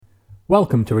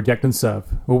Welcome to Reject and Serve,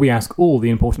 where we ask all the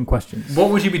important questions. What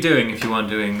would you be doing if you weren't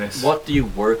doing this? What do you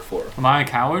work for? Am I a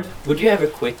coward? Would you ever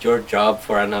quit your job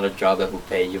for another job that will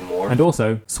pay you more? And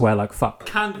also, swear like fuck.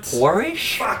 Cunt.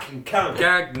 Whorish? Fucking cunt.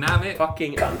 Gag, nam it.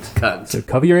 Fucking cunt. So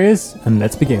cover your ears and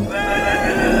let's begin.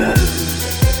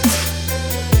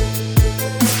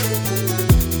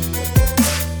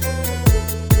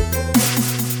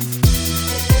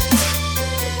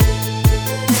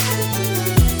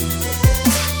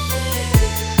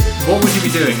 What would you be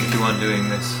doing if you weren't doing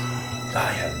this?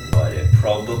 I have no idea.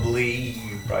 Probably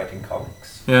writing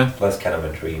comics. Yeah. That's kind of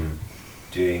a dream.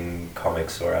 Doing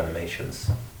comics or animations.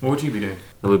 What would you be doing?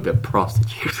 I would be a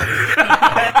prostitute.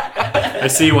 I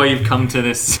see why you've come to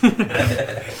this.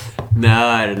 No,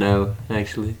 I don't know,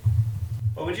 actually.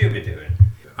 What would you be doing?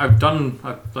 I've been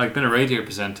a radio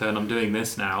presenter and I'm doing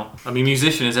this now. I mean,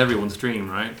 musician is everyone's dream,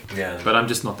 right? Yeah. But I'm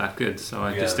just not that good, so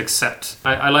I just Yeah. accept.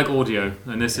 I like audio,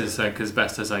 and this is as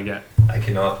best as I get. I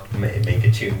cannot make a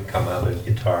tune come out of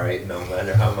guitar no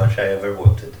matter how much I ever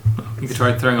wanted. You could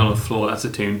try throwing on the floor, that's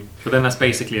a tune. But then that's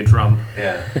basically a drum.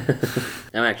 Yeah.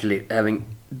 I'm actually having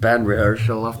band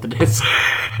rehearsal after this.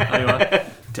 Oh, you are?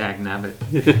 Dag nabbit.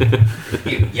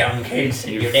 You young kids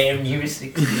and your damn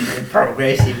music and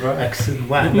progressive rocks and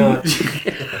whatnot.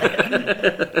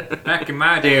 Back in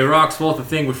my day, rocks was the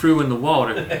thing we threw in the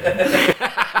water.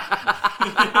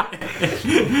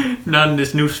 None of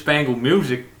this new spangled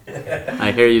music.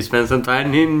 I hear you spent some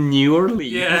time in New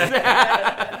Orleans.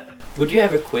 Yeah. Would you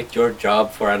ever quit your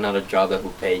job for another job that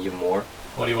will pay you more?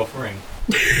 What are you offering?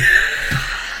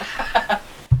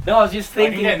 No, I was just I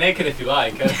can thinking. get naked if you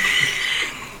like.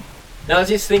 No, I was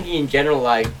just thinking in general,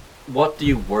 like, what do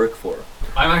you work for?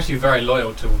 I'm actually very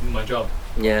loyal to my job.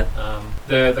 Yeah.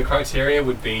 The criteria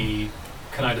would be,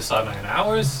 can I decide my own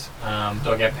hours?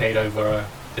 Do I get paid over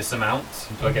this amount?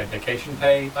 Do I get vacation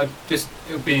pay? It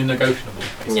would be negotiable.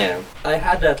 Basically. Yeah. I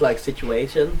had that like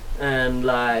situation and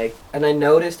I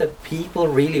noticed that people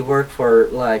really work for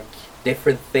like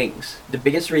different things. The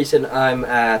biggest reason I'm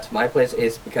at my place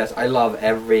is because I love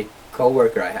every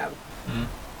coworker I have.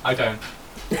 I don't.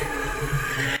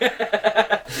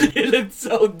 You looked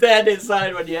so dead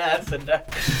inside when you answered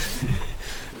that.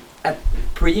 At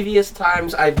previous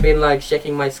times I've been like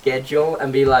checking my schedule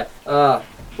and be like,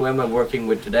 who am I working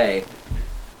with today?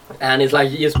 And it's like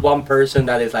just one person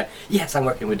that is like, yes, I'm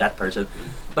working with that person.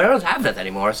 But I don't have that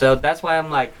anymore, so that's why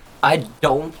I'm like, I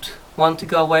don't want to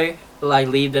go away, like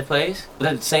leave the place. But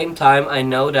at the same time, I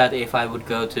know that if I would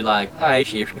go to like high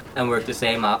shift and work the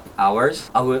same hours,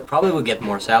 I would probably get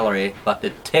more salary, but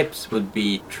the tips would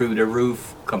be through the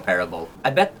roof comparable.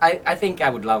 I think I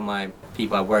would love my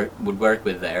people I would work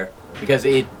with there, because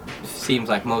it seems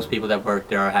like most people that work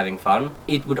there are having fun.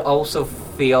 It would also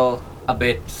feel a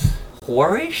bit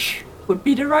whorish, would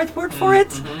be the right word for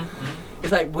it.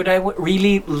 It's like, would I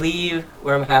really leave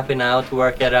where I'm happy now to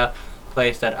work at a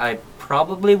place that I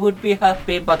probably would be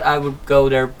happy, but I would go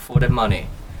there for the money?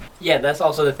 Yeah, that's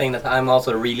also the thing, that I'm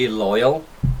also really loyal.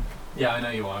 Yeah, I know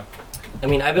you are. I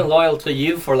mean, I've been loyal to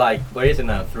you for like, what is it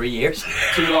now, 3 years?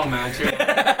 Too long, man. Too long.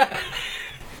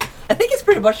 I think it's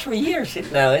pretty much 3 years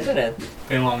now, isn't it?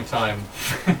 Been a long time.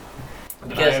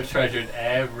 And I have treasured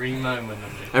every moment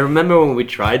of it. I remember when we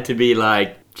tried to be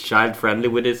like child friendly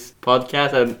with this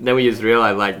podcast, and then we just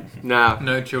realized like, nah.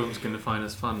 No children's going to find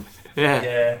us fun. Yeah.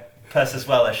 Yeah. Plus as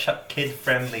well a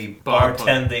kid-friendly Bar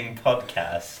bartending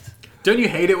podcast. Don't you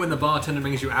hate it when the bartender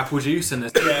brings you apple juice and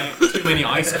there's too many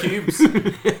ice cubes?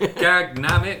 Gag,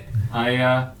 nam it.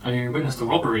 I witnessed a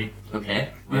robbery. Okay.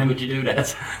 When would you do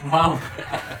that? Wow.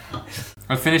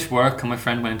 I finished work and my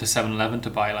friend went into 7-Eleven to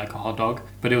buy like a hot dog,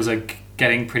 but it was like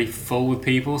getting pretty full with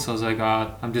people, so I was like,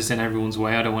 I'm just in everyone's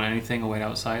way, I don't want anything, I'll wait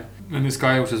outside. And this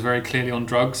guy, which was very clearly on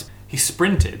drugs, he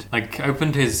sprinted, like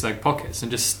opened his like pockets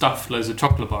and just stuffed loads of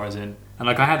chocolate bars in. And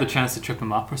like I had the chance to trip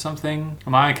him up or something.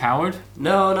 Am I a coward?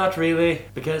 No, not really.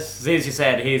 Because since you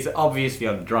said he's obviously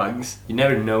on drugs, you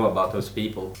never know about those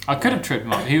people. I could have tripped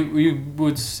him up. He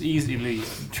would easily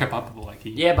trip up like he...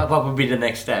 Yeah, but what would be the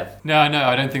next step? No,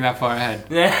 I don't think that far ahead.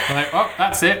 Yeah. I'm like, oh,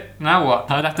 that's it. Now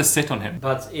what? I'd have to sit on him.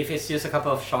 But if it's just a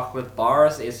couple of chocolate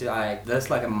bars, it's like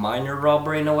that's like a minor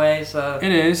robbery in a way. So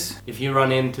It is. if you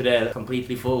run into the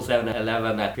completely full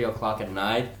 7-Eleven at 3 o'clock at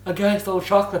night, a guy stole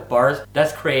chocolate bars.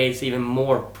 That creates even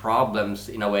more problems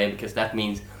in a way, because that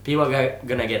means people are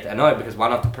gonna get annoyed because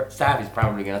one of the staff is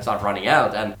probably gonna start running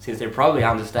out, and since they're probably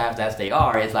understaffed as they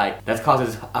are, it's like that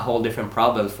causes a whole different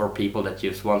problems for people that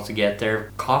just wants to get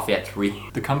their coffee at 3.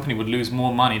 The company would lose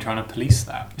more money trying to police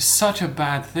that. It's such a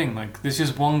bad thing. Like, there's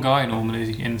just one guy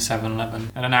normally in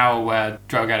 7-Eleven, and an hour where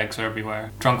drug addicts are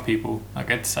everywhere, drunk people. Like,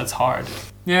 that's hard.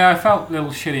 Yeah, I felt a little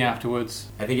shitty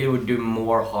afterwards. I think it would do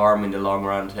more harm in the long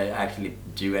run to actually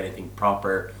do anything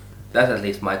proper. That's at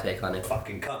least my take on it.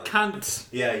 Fucking cunt. Cunt.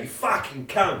 Yeah, you fucking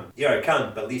cunt. You're a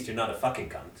cunt, but at least you're not a fucking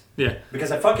cunt. Yeah.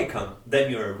 Because a fucking cunt, then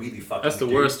you're a really fucking That's the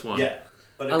dude. worst one. Yeah.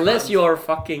 But a Unless cunt- you are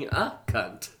fucking a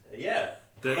cunt. Yeah.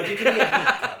 The- But you can be a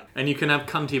cunt. And you can have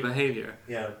cunty behavior.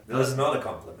 Yeah. That's not a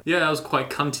compliment. Yeah, that was quite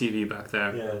cunty of you back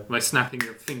there. Yeah. By snapping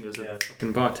your fingers at Yeah. the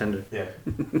fucking bartender. Yeah.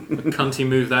 What cunty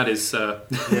move that is,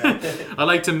 I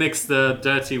like to mix the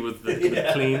dirty with the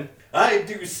Yeah. clean. I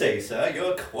do say, sir,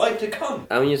 you're quite a cunt.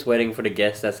 I'm just waiting for the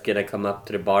guest that's gonna come up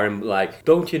to the bar and be like,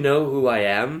 don't you know who I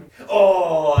am?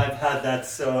 Oh, I've had that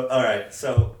so... Alright,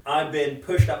 so I've been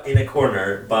pushed up in a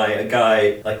corner by a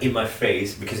guy, like, in my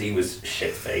face because he was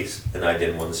shit-faced and I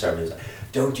didn't want to serve him. He was like,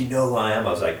 don't you know who I am?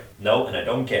 I was like, no, and I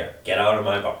don't care. Get out of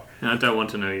my bar. I don't want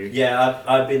to know you. Yeah,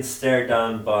 I've been stared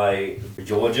down by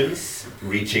Georgians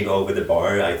reaching over the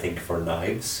bar, I think, for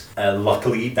knives.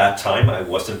 Luckily, that time I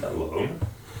wasn't alone.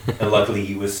 And luckily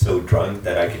he was so drunk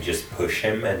that I could just push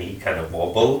him and he kind of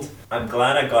wobbled. I'm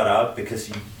glad I got out because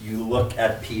you look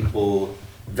at people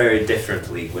very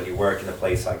differently when you work in a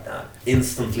place like that.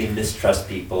 Instantly mistrust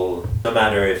people, no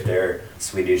matter if they're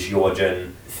Swedish,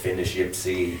 Georgian, Finnish,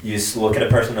 Gypsy. You just look at a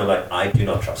person and I'm like, I do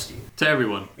not trust you. To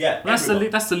everyone. Yeah, That's everyone.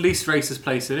 that's the least racist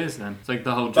place it is then. It's like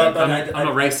the whole But- joke. but I'm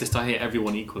not I- racist, I hate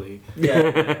everyone equally.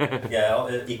 Yeah,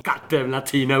 yeah, Goddamn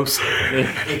Latinos.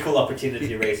 equal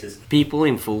opportunity races. People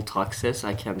in full tuxes,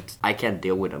 I can't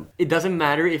deal with them. It doesn't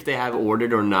matter if they have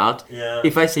ordered or not. Yeah.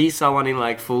 If I see someone in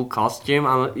like full costume,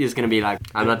 I'm just gonna be like,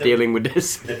 I'm not dealing with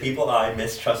this. The people I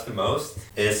mistrust the most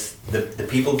is the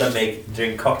people that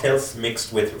drink cocktails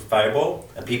mixed with Fireball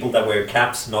and people that wear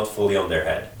caps not fully on their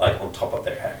head, like on top of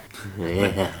their head.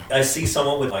 Yeah. I see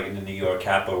someone with like a New York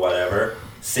cap or whatever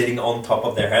sitting on top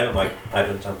of their head. I'm like, I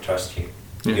don't trust you.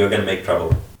 You're gonna make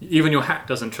trouble. Even your hat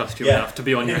doesn't trust you Yeah. enough to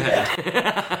be on your head.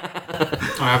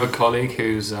 I have a colleague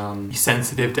who's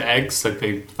sensitive to eggs, like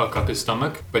they fuck up his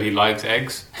stomach, but he likes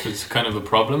eggs. So it's kind of a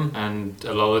problem, and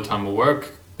a lot of the time at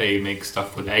work, they make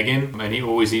stuff with egg in, and he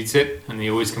always eats it, and he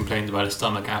always complains about his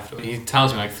stomach after. He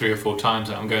tells me like 3 or 4 times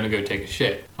that I'm going to go take a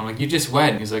shit. I'm like, you just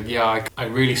went. He's like, yeah, I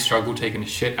really struggle taking a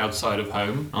shit outside of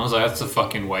home. I was like, that's a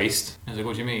fucking waste. He's like,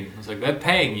 what do you mean? I was like, they're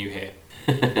paying you here.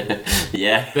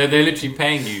 Yeah. They're literally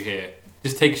paying you here.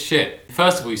 Just take a shit.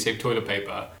 First of all, you save toilet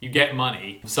paper. You get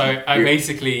money. So I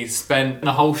basically spent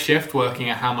the whole shift working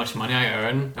at how much money I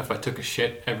earn if I took a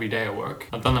shit every day at work.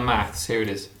 I've done the maths. Here it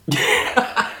is.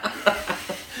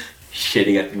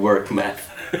 Shitting at work, math.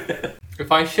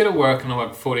 If I shit at work and I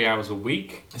work 40 hours a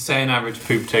week, say an average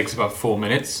poop takes about 4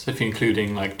 minutes, if you're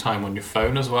including like time on your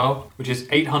phone as well, which is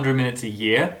 800 minutes a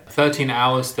year, 13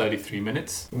 hours, 33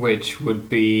 minutes, which would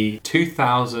be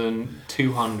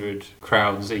 2,200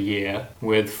 crowns a year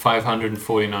with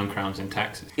 549 crowns in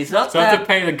taxes. It's not So I have to that.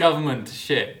 pay the government to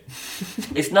shit.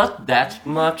 It's not that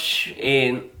much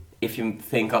in. If you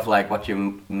think of like what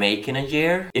you make in a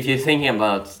year, if you're thinking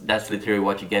about that's literally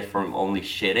what you get from only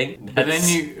shitting. But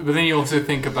then you also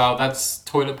think about that's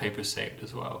toilet paper saved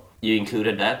as well. You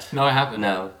included that? No, I haven't.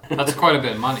 No. That's quite a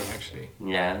bit of money actually.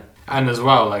 Yeah. And as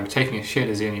well, like taking a shit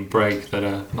is the only break that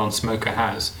a non-smoker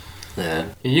has. Yeah.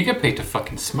 You get paid to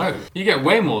fucking smoke. You get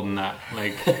way more than that.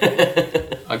 Like,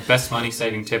 like best money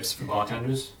saving tips for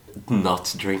bartenders.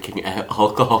 Not drinking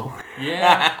alcohol.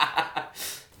 Yeah.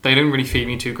 They don't really feed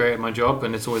me too great at my job,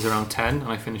 and it's always around 10,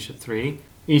 and I finish at 3.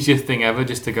 Easiest thing ever,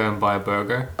 just to go and buy a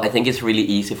burger. I think it's really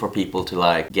easy for people to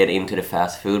like get into the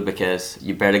fast food because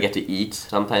you barely get to eat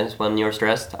sometimes when you're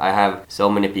stressed. I have so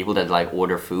many people that like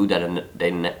order food that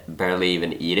they barely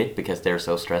even eat it because they're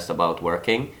so stressed about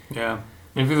working. Yeah.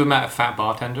 Have you ever met a fat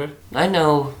bartender? I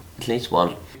know at least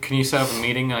one. Can you set up a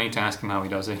meeting? I need to ask him how he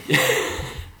does it.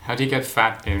 How do you get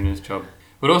fat doing his job?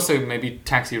 But also maybe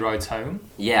taxi rides home.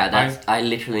 Yeah, I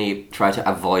literally try to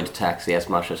avoid taxi as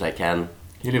much as I can.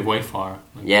 You live way far.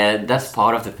 Yeah, that's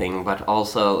part of the thing, but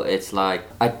also it's like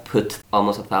I put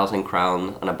almost 1,000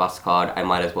 crown on a bus card, I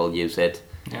might as well use it.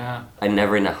 Yeah. I'm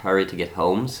never in a hurry to get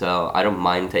home, so I don't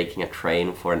mind taking a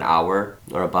train for an hour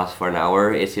or a bus for an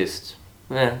hour. It's just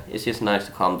nice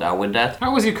to calm down with that.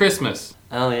 How was your Christmas?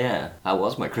 Oh yeah, how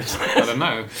was my Christmas? I don't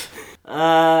know.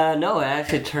 No, I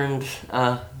actually turned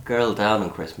a girl down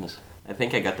on Christmas. I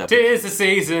think I got that. 'Tis the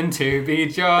season to be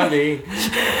jolly.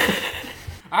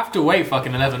 I have to wait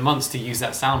fucking 11 months to use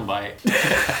that soundbite.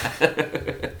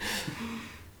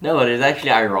 No, but it's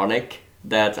actually ironic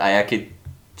that I actually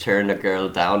turned a girl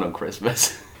down on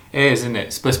Christmas. It is, isn't it?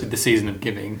 It's supposed to be the season of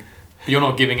giving. But you're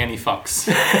not giving any fucks.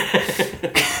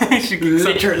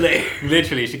 Literally.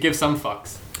 Literally, you should give some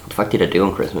fucks. What the fuck did I do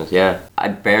on Christmas? Yeah. I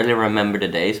barely remember the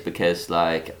days because,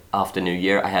 like, after New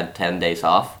Year I had 10 days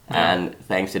off. Yeah. And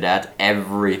thanks to that,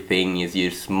 everything is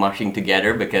just smushing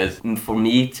together because for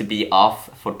me to be off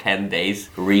for 10 days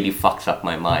really fucks up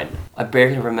my mind. I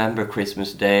barely remember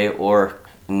Christmas Day or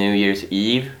New Year's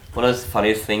Eve. One of the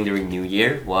funniest thing during New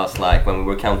Year was like when we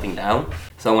were counting down,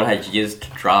 someone had just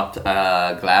dropped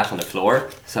a glass on the floor.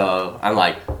 So I'm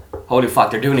like, holy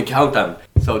fuck, they're doing a countdown.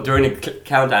 So during the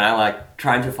countdown, I'm like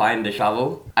trying to find the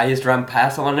shovel. I just ran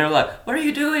past someone and they're like, what are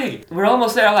you doing? We're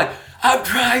almost there. I'm like, I'm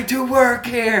trying to work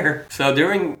here. So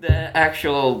during the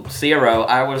actual 0,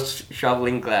 I was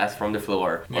shoveling glass from the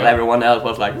floor. While Yeah. everyone else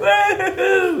was like,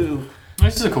 woohoo!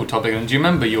 This is a cool topic. And do you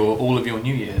remember all of your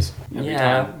New Year's? Every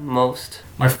time? Most.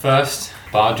 My first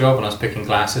bar job when I was picking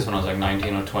glasses when I was like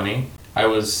 19 or 20, I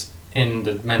was in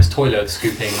the men's toilet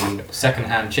scooping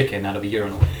second-hand chicken out of a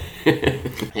urinal.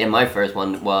 Yeah, my first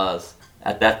one was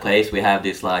at that place we have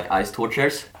these like ice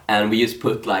torchers and we just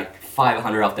put like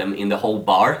 500 of them in the whole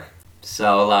bar.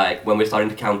 So like when we're starting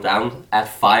to count down at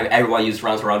 5, everyone just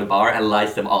runs around the bar and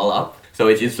lights them all up. So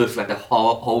it just looks like the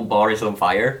whole bar is on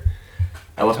fire.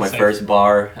 That was my That's first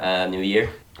bar New Year.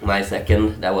 My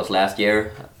second, that was last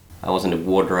year. I was in the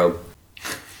wardrobe.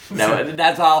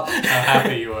 That's all. How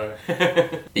happy you were.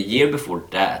 The year before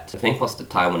that, I think was the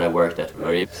time when I worked at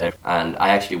Marie, and I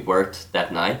actually worked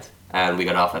that night. And we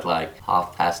got off at like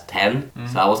 10:30.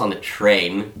 So I was on the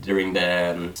train during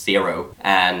the 0.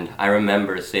 And I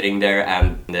remember sitting there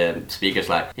and the speaker's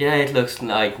like, yeah, it looks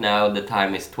like now the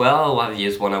time is 12. I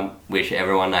just want to wish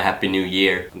everyone a happy new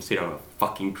year. I'm sitting on a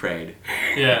fucking train.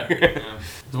 Yeah.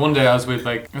 One day I was with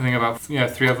like, I think about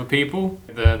 3 other people.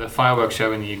 The fireworks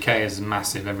show in the UK is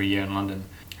massive every year in London.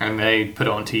 And they put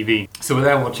it on TV. So we're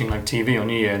there watching like TV on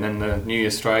New Year and then the New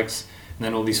Year strikes. And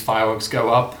then all these fireworks go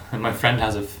up, and my friend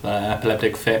has an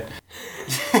epileptic fit.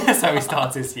 That's how he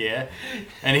starts this year.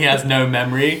 And he has no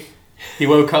memory. He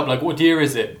woke up like, what year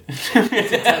is it? We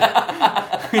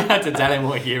had to tell him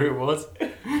what year it was.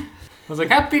 I was like,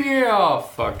 Happy New Year! Oh,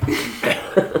 fuck.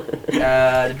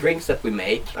 The drinks that we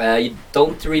make, you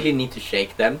don't really need to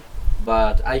shake them.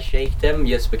 But I shake them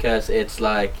just because it's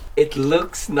like, it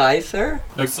looks nicer.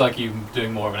 Looks like you're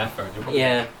doing more of an effort.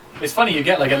 Yeah. It's funny, you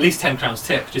get like at least 10 crowns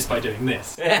tip just by doing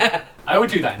this. I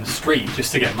would do that in the street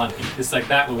just to get money. It's like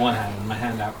that with one hand and my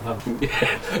hand out with the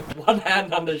other. One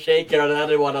hand on the shaker and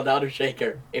another one on the other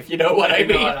shaker, if you know what I You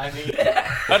know mean. what I mean?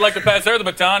 I'd like to pass her the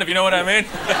baton, if you know what I mean.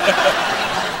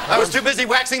 I was too busy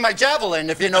waxing my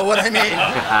javelin, if you know what I mean.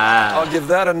 I'll give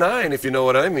that a 9 if you know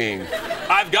what I mean.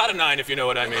 I've got a 9, if you know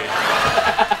what I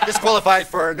mean. Disqualified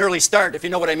for an early start, if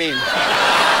you know what I mean.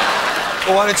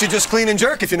 Well, why don't you just clean and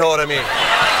jerk if you know what I mean?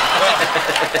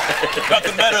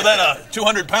 Nothing better than a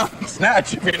 200-pound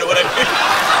snatch, if you know what I mean.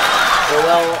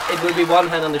 Well, it would be one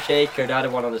hand on the shaker, the other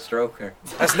one on the stroker.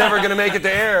 That's never gonna make it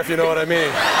to air if you know what I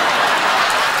mean.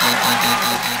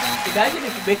 Imagine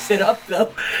if you mix it up,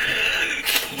 though.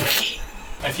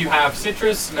 If you have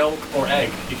citrus, milk, or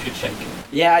egg, you should shake.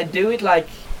 Yeah, I do it like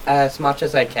as much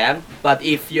as I can, but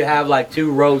if you have like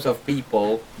 2 rows of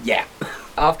people, yeah.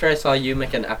 After I saw you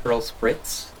make an Aperol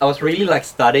Spritz, I was really like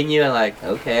studying you and like,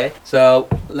 okay. So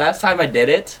last time I did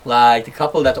it, like the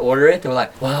couple that ordered it, they were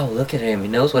like, wow, look at him, he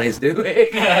knows what he's doing.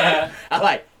 I'm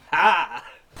like, ah.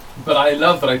 But I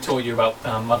love that I taught you about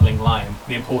muddling lime,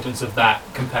 the importance of that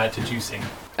compared to juicing.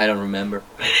 I don't remember.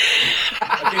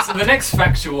 Okay, so the next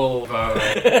factual,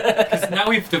 because now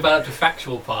we've developed a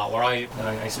factual part where I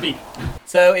speak.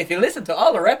 So if you listen to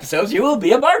all our episodes, you will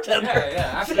be a bartender.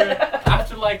 Yeah.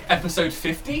 After like episode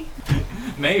 50,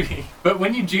 maybe. But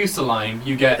when you juice a lime,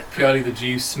 you get purely the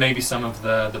juice, maybe some of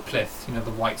the pith,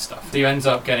 the white stuff. So you end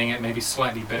up getting it maybe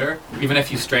slightly bitter. Even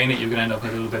if you strain it, you're gonna end up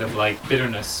with a little bit of like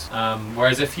bitterness.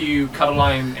 Whereas if you cut a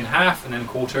lime in half and then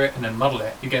quarter it and then muddle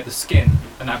it, you get the skin,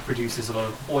 and that produces a lot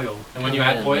of oil. And when you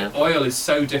add oil is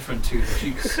so different to the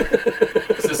juice.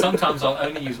 So sometimes I'll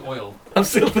only use oil. I'm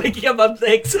still thinking about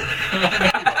things.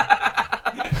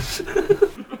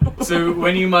 So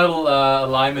when you muddle a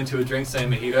lime into a drink, say a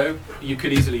mojito, you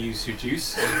could easily use your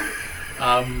juice.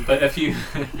 But if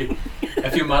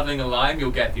you're muddling a lime,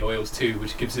 you'll get the oils too,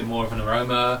 which gives it more of an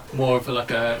aroma, more of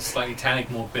like a slightly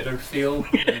tannic, more bitter feel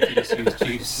than if you just use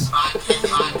juice.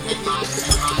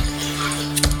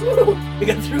 We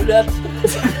got through that.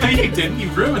 No, you didn't. You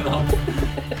ruined them.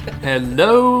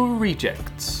 Hello,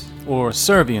 rejects. Or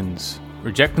Servians.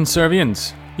 Rejecting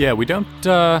Servians. Yeah, we don't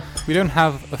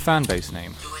have a fan base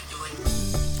name.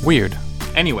 Weird.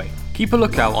 Anyway, keep a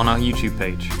lookout on our YouTube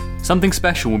page. Something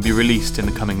special will be released in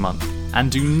the coming month. And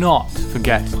do not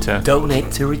forget to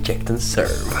donate to Reject and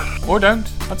Serve. Or don't,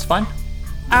 that's fine.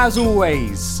 As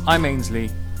always, I'm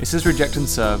Ainsley. This is Reject and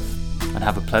Serve, and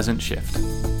have a pleasant shift.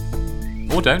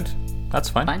 Or don't, that's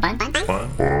fine. Fine.